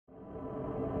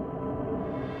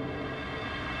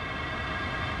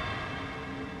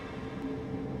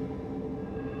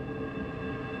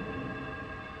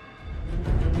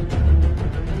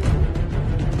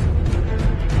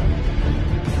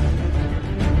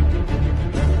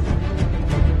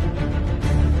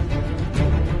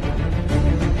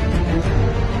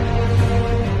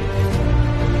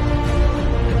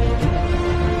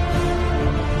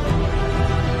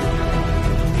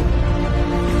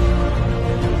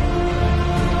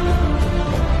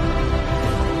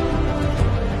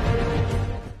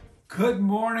Good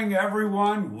morning,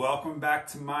 everyone. Welcome back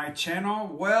to my channel.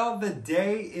 Well, the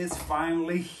day is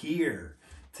finally here.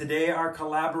 Today, our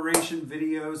collaboration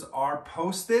videos are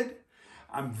posted.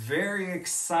 I'm very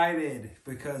excited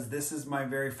because this is my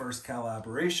very first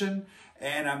collaboration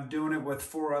and I'm doing it with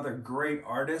 4 other great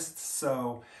artists.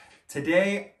 So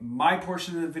today, my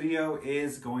portion of the video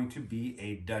is going to be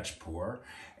a Dutchpour,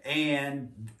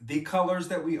 and the colors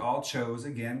that we all chose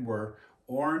again were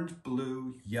orange,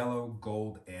 blue, yellow,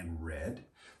 gold, and red.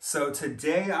 So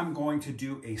today I'm going to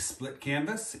do a split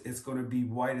canvas. It's going to be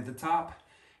white at the top,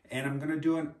 and I'm going to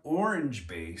do an orange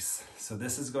base. So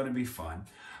this is going to be fun.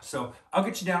 So I'll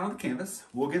get you down on the canvas.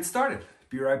 We'll get started.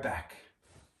 Be right back.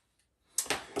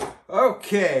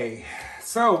 Okay,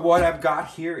 so what I've got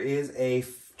here is a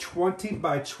 20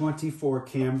 by 24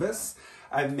 canvas.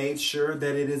 I've made sure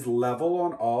that it is level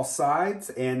on all sides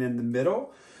and in the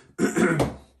middle.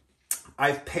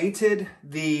 I've painted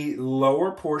the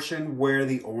lower portion where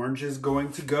the orange is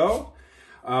going to go.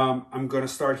 I'm going to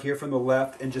start here from the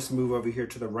left and just move over here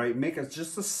to the right. Make it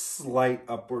just a slight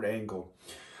upward angle.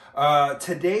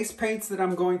 Today's paints that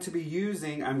I'm going to be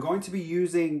using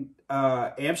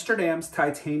Amsterdam's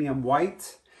Titanium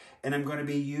White, and I'm going to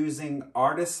be using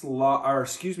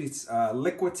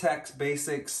Liquitex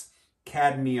Basics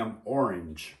Cadmium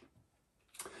Orange.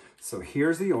 So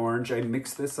here's the orange. I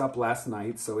mixed this up last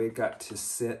night, so it got to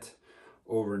sit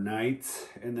overnight.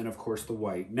 And then, of course, the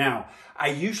white. Now, I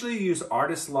usually use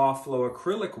Artist Law Flow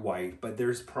Acrylic White, but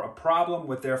there's a problem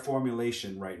with their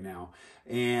formulation right now.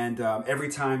 And every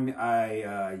time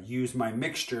I use my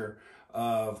mixture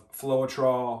of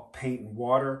Floetrol, paint, and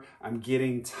water, I'm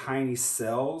getting tiny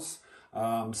cells.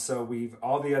 So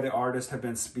all the other artists have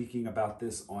been speaking about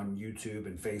this on YouTube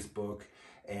and Facebook.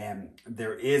 And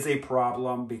there is a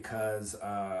problem because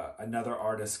another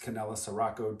artist, Canela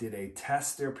Sirocco, did a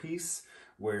tester piece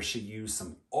where she used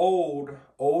some old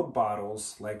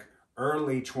bottles, like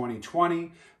early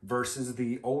 2020, versus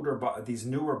these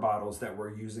newer bottles that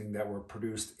we're using that were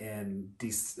produced in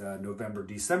November,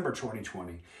 December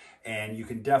 2020. And you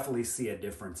can definitely see a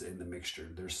difference in the mixture.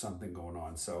 There's something going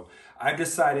on. So I've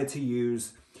decided to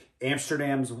use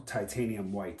Amsterdam's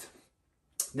Titanium White.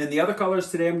 Then the other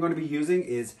colors today I'm going to be using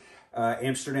is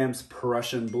Amsterdam's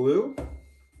Prussian Blue,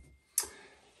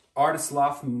 Artist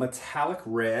Loft Metallic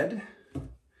Red,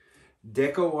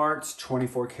 Deco Arts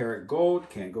 24 Karat Gold.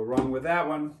 Can't go wrong with that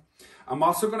one. I'm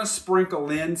also going to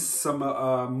sprinkle in some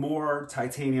more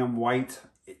Titanium White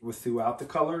throughout the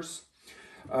colors.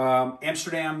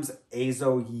 Amsterdam's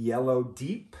Azo Yellow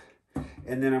Deep.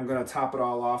 And then I'm going to top it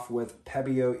all off with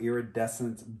Pebbio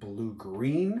Iridescent Blue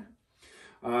Green.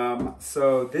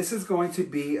 So this is going to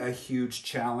be a huge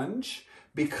challenge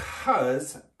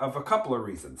because of a couple of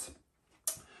reasons.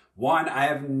 One, I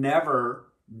have never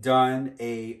done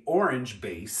a orange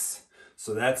base.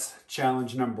 So that's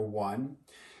challenge number 1.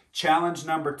 Challenge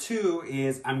number 2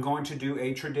 is I'm going to do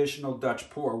a traditional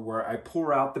Dutch pour where I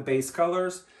pour out the base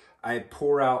colors. I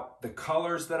pour out the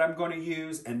colors that I'm going to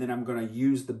use, and then I'm going to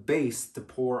use the base to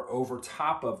pour over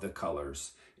top of the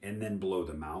colors and then blow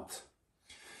them out.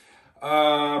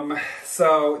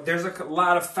 So there's a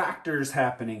lot of factors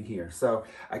happening here. So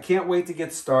I can't wait to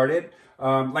get started.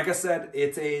 Like I said,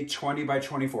 it's a 20 by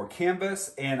 24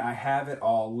 canvas and I have it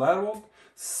all leveled.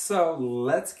 So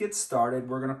let's get started.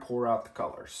 We're going to pour out the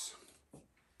colors.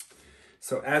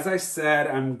 So as I said,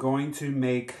 I'm going to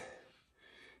make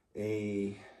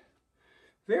a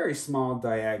very small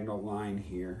diagonal line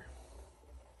here.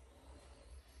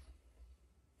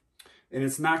 And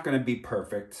it's not going to be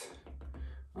perfect.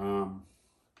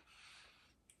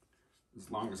 As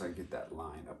long as I get that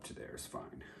line up to there is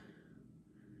fine.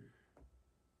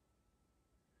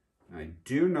 I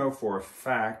do know for a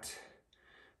fact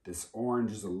this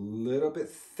orange is a little bit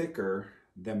thicker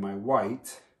than my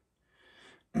white.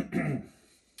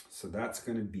 So that's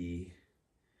going to be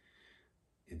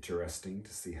interesting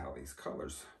to see how these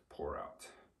colors pour out.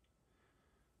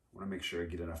 I want to make sure I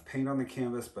get enough paint on the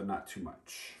canvas, but not too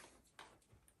much.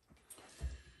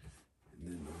 And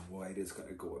then the white is going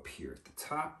to go up here at the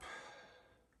top.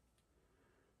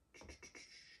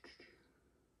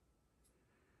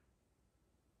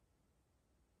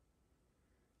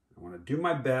 I want to do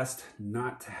my best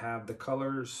not to have the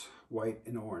colors white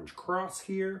and orange cross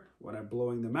here when I'm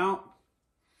blowing them out.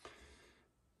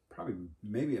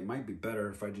 Maybe it might be better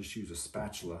if I just use a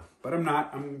spatula, but I'm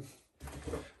not. I'm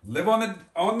live on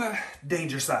the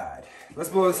danger side. Let's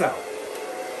blow this out.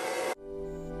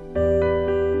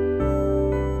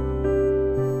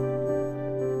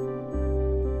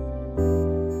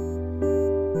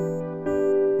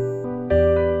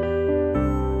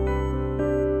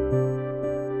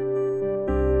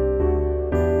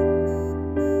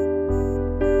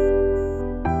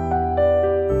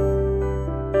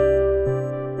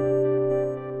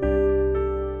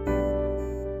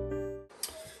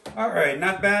 All right,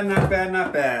 not bad, not bad,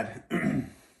 not bad.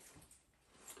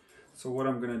 So what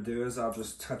I'm gonna do is I'll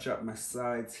just touch up my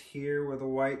sides here where the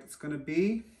white is gonna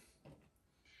be.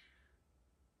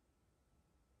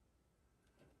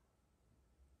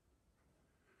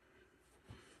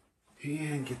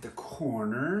 And get the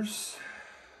corners.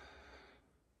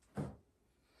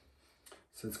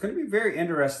 So it's going to be very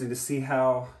interesting to see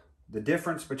how the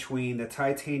difference between the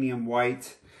titanium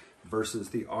white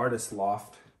versus the Artist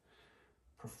Loft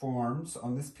performs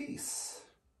on this piece.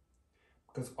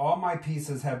 Because all my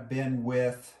pieces have been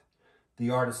with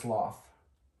the Artist Loft.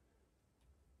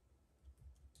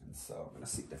 And so I'm going to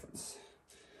see the difference.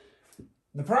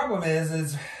 The problem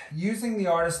is using the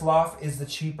Artist Loft is the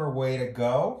cheaper way to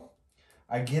go.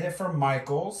 I get it from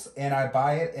Michael's and I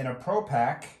buy it in a Pro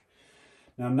Pack.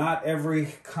 Now, not every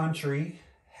country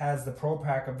has the Pro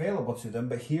Pack available to them,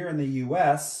 but here in the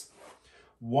US,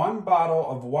 one bottle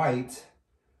of white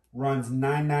runs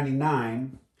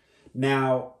 $9.99.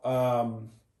 Now,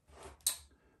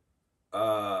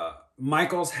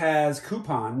 Michael's has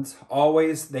coupons.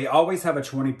 They always have a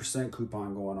 20%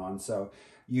 coupon going on. So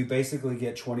you basically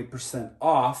get 20%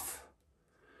 off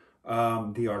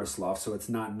the Artist Loft, so it's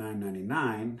not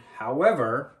 $9.99.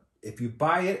 However, if you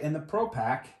buy it in the Pro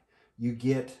Pack, you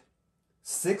get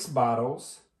 6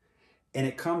 bottles, and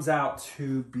it comes out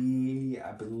to be,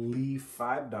 I believe,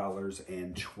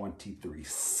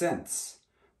 $5.23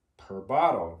 per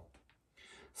bottle.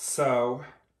 So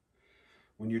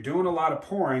when you're doing a lot of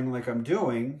pouring like I'm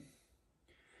doing,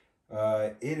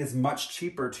 it is much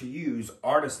cheaper to use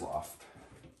Artist Loft.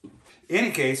 In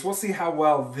any case, we'll see how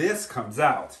well this comes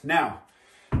out. Now,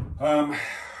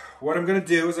 what I'm going to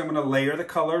do is I'm going to layer the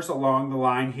colors along the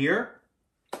line here.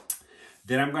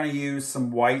 Then I'm going to use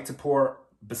some white to pour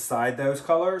beside those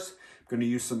colors. I'm going to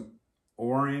use some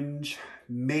orange,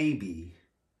 maybe.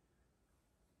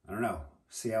 I don't know.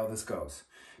 See how this goes.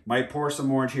 Might pour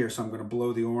some orange here, so I'm going to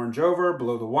blow the orange over,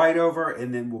 blow the white over,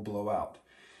 and then we'll blow out.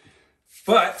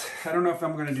 But I don't know if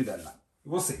I'm going to do that or not.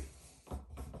 We'll see.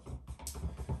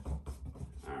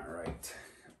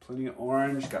 Plenty of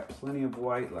orange, got plenty of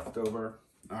white left over.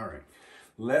 All right,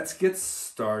 let's get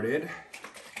started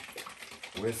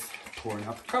with pouring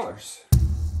out the colors.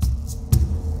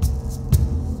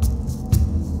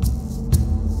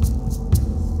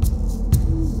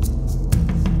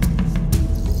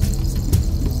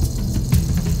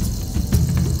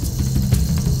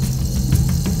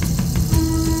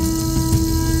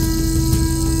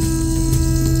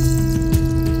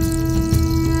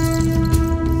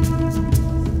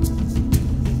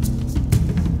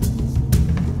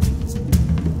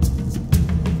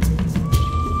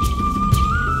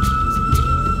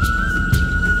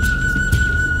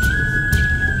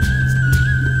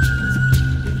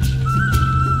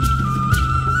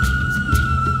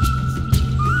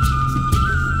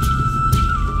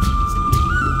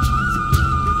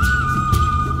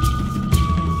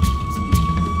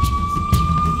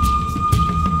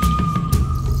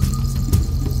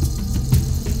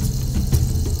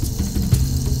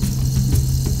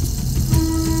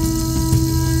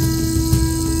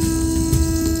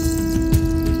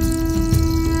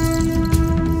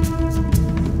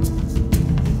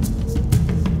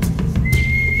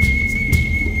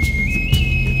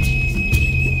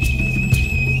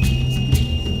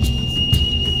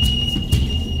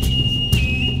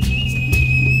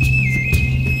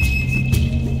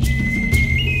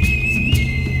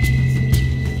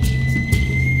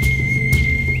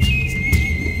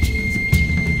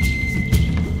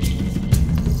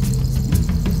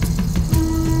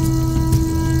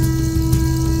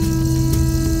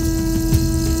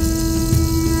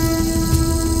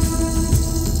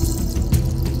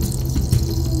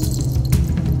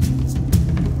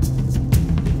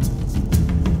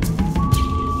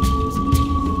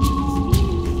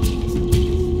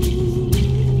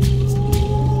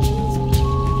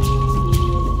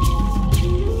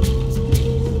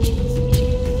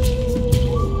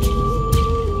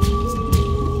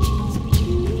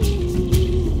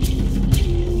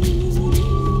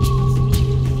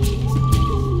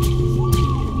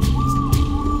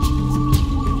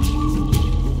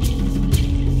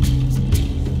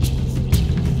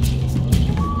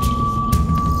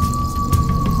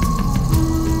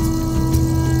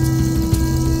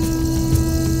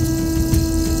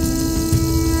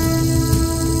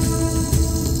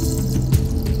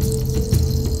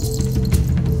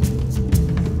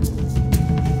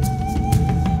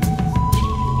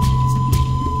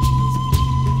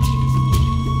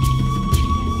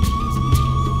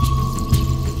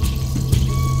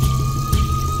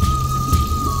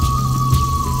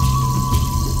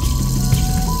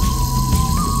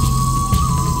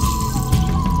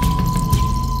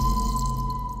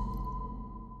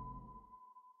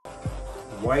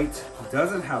 white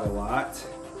doesn't have a lot,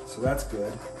 so that's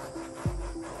good.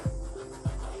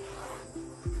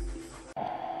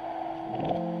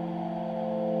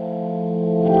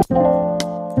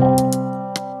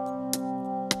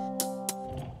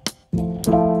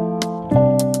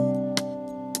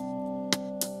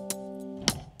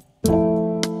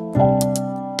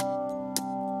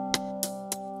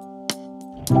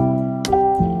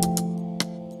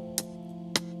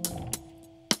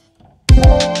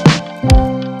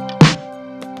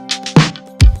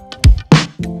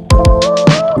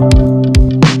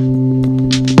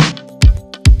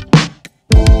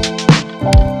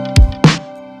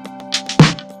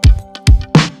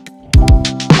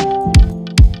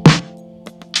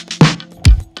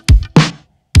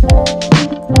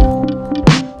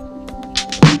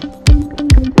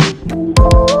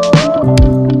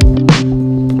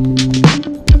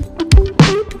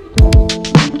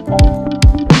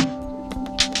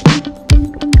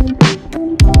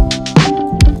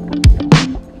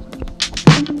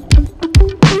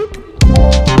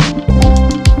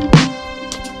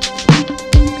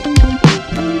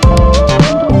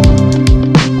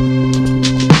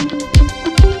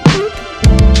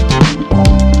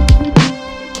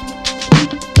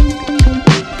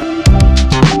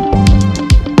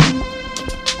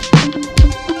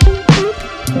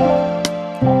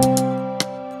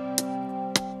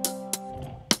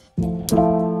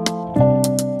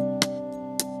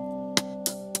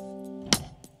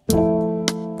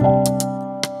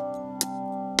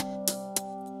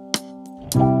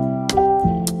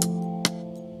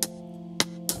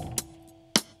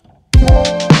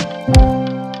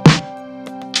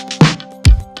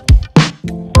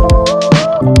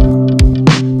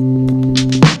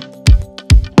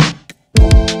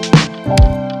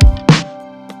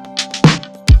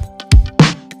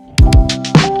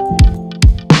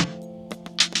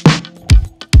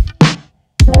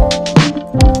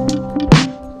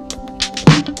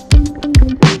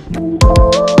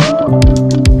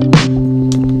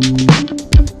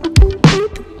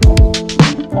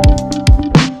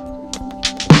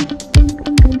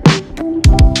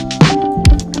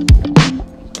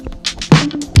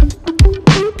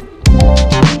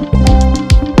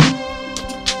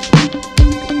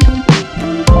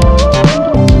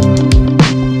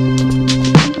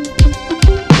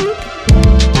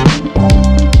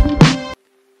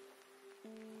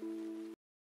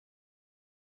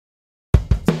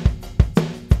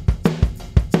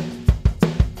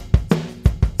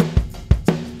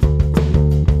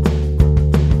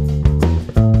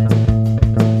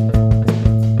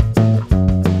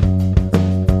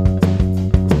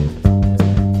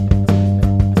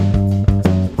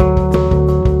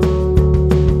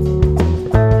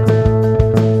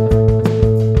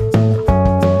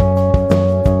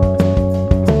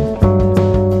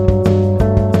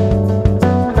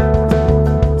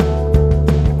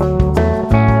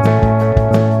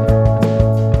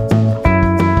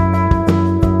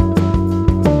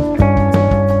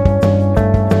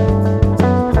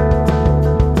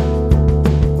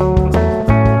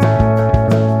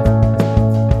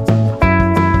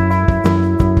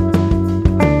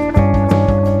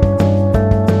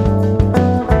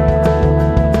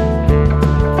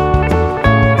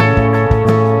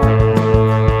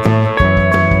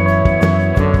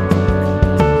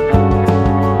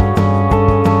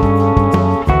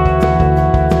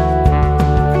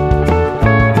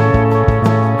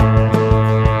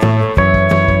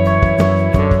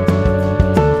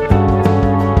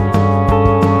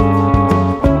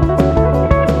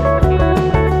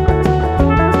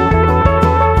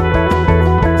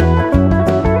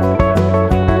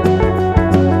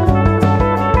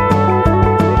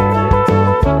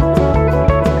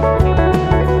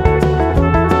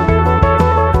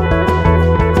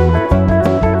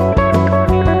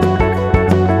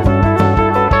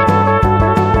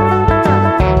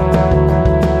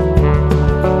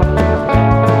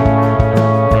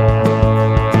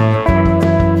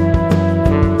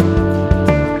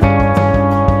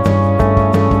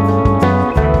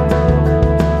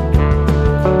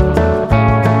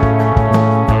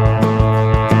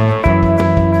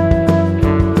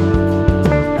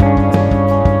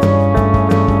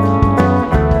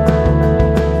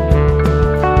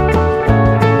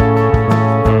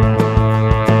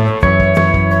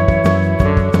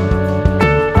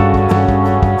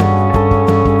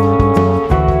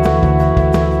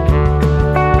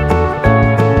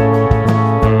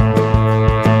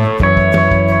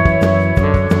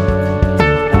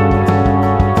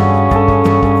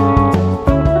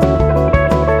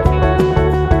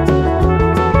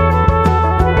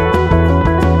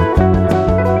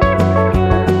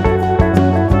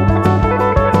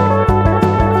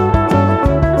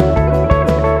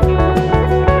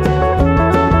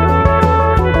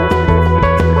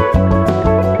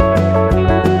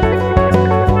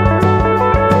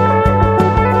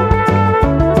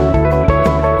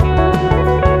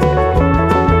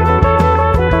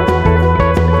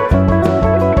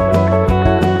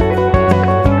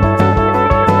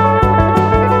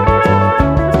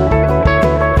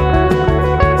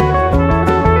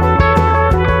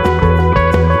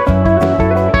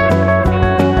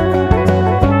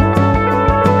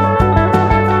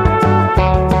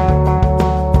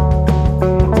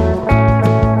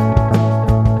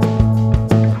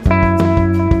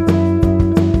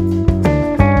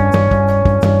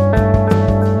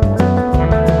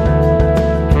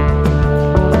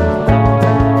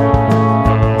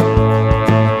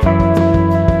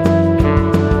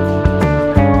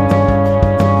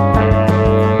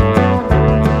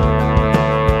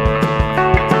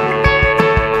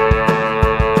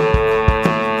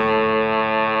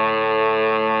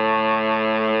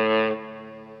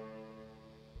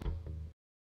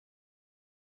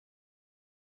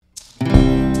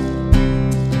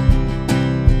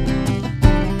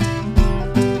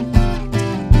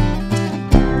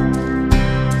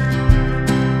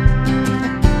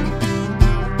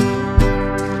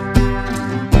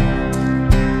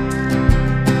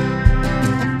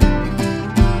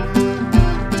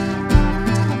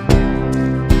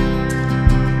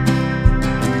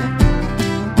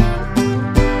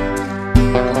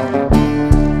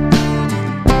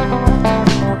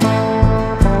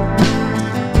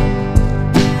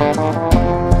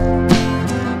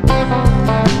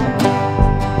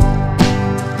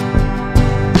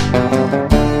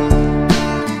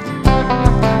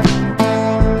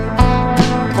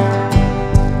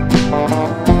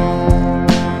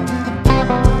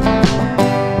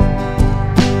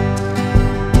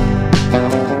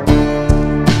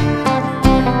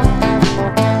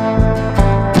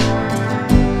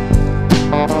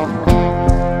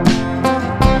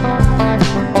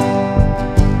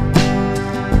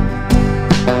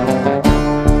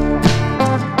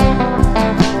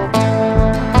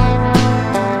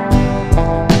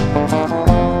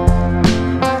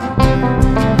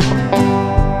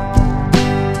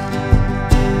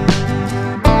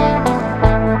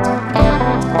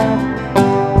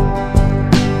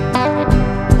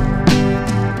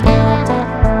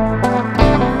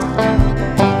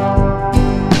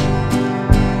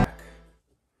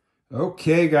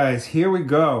 Okay guys, here we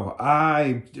go.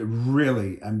 I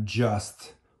really am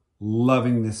just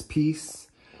loving this piece.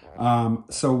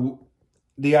 So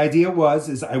the idea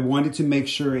is I wanted to make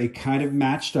sure it kind of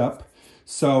matched up.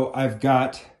 So I've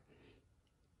got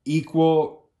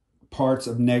equal parts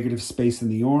of negative space in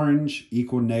the orange,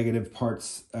 equal negative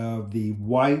parts of the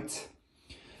white.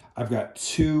 I've got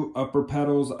 2 upper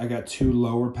petals, I got 2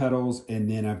 lower petals,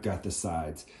 and then I've got the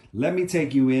sides. Let me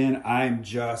take you in. I'm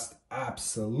just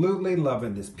absolutely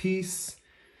loving this piece.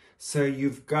 So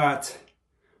you've got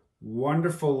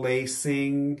wonderful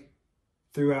lacing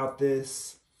throughout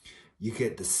this. You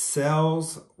get the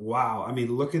cells. Wow, I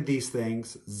mean, look at these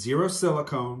things. 0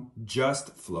 silicone,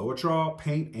 just Floetrol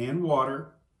paint and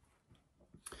water.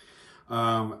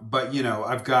 But you know,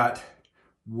 I've got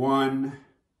 3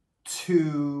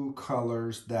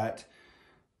 colors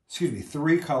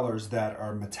that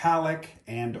are metallic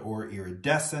and or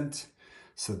iridescent.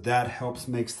 So that helps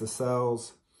makes the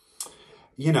cells.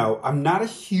 You know, I'm not a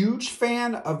huge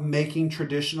fan of making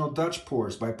traditional Dutch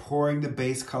pours by pouring the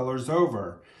base colors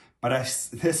over. But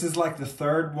this is like the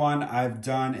 3rd one I've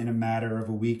done in a matter of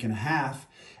a week and a half.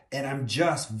 And I'm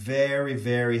just very,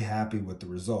 very happy with the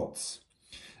results.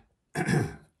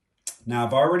 Now,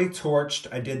 I've already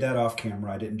torched. I did that off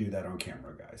camera. I didn't do that on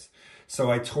camera, guys.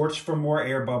 So I torched for more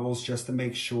air bubbles just to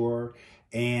make sure.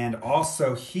 And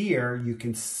also here, you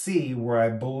can see where I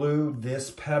blew this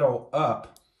petal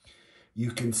up.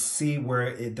 You can see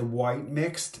where the white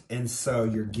mixed. And so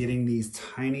you're getting these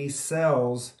tiny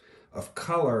cells of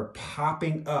color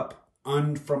popping up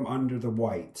from under the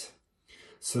white.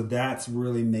 So that's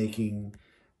really making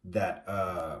that...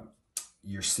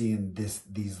 you're seeing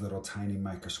these little tiny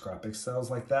microscopic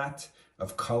cells like that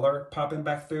of color popping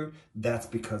back through. That's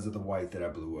because of the white that I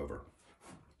blew over.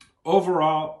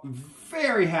 Overall,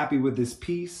 very happy with this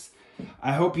piece.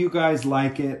 I hope you guys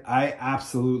like it. I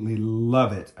absolutely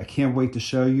love it. I can't wait to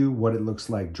show you what it looks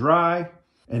like dry.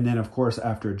 And then of course,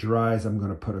 after it dries, I'm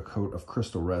gonna put a coat of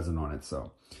crystal resin on it.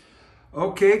 So,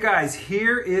 okay guys,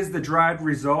 here is the dried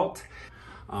result.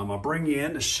 I'll bring you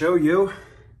in to show you.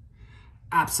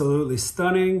 Absolutely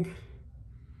stunning.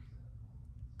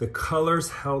 The colors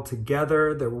held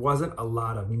together. There wasn't a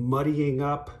lot of muddying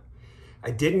up.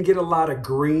 I didn't get a lot of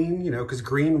green, you know, because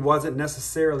green wasn't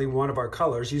necessarily one of our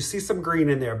colors. You see some green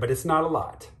in there, but it's not a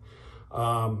lot.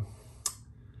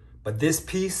 But this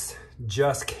piece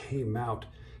just came out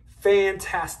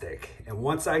fantastic. And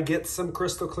once I get some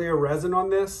crystal clear resin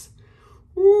on this,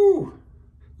 woo,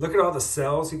 look at all the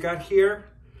cells you got here.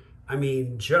 I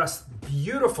mean, just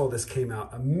beautiful. This came out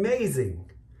amazing.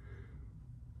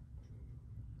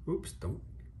 Oops, don't.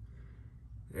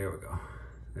 There we go.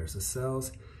 There's the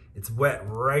cells. It's wet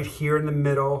right here in the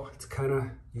middle. It's kind of,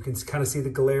 you can kind of see the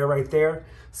glare right there.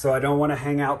 So I don't want to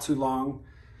hang out too long.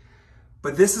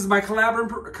 But this is my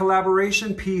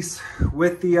collaboration piece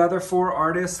with the other 4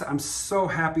 artists. I'm so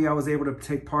happy I was able to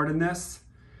take part in this.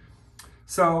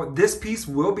 So this piece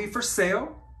will be for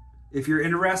sale. If you're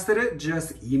interested in it,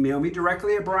 just email me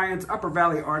directly at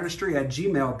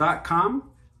briansuppervalleyartistry@gmail.com.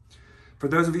 For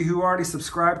those of you who already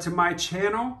subscribed to my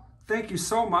channel, thank you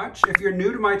so much. If you're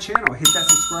new to my channel, hit that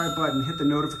subscribe button, hit the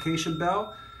notification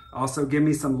bell. Also, give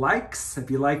me some likes if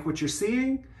you like what you're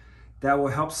seeing. That will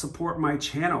help support my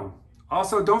channel.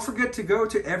 Also, don't forget to go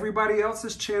to everybody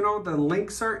else's channel. The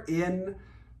links are in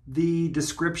the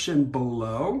description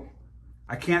below.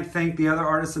 I can't thank the other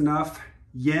artists enough.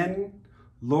 Yen,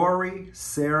 Lori,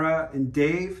 Sarah, and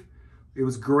Dave. It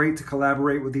was great to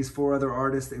collaborate with these 4 other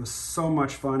artists. It was so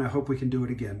much fun. I hope we can do it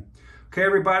again. Okay,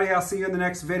 everybody, I'll see you in the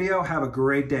next video. Have a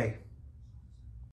great day.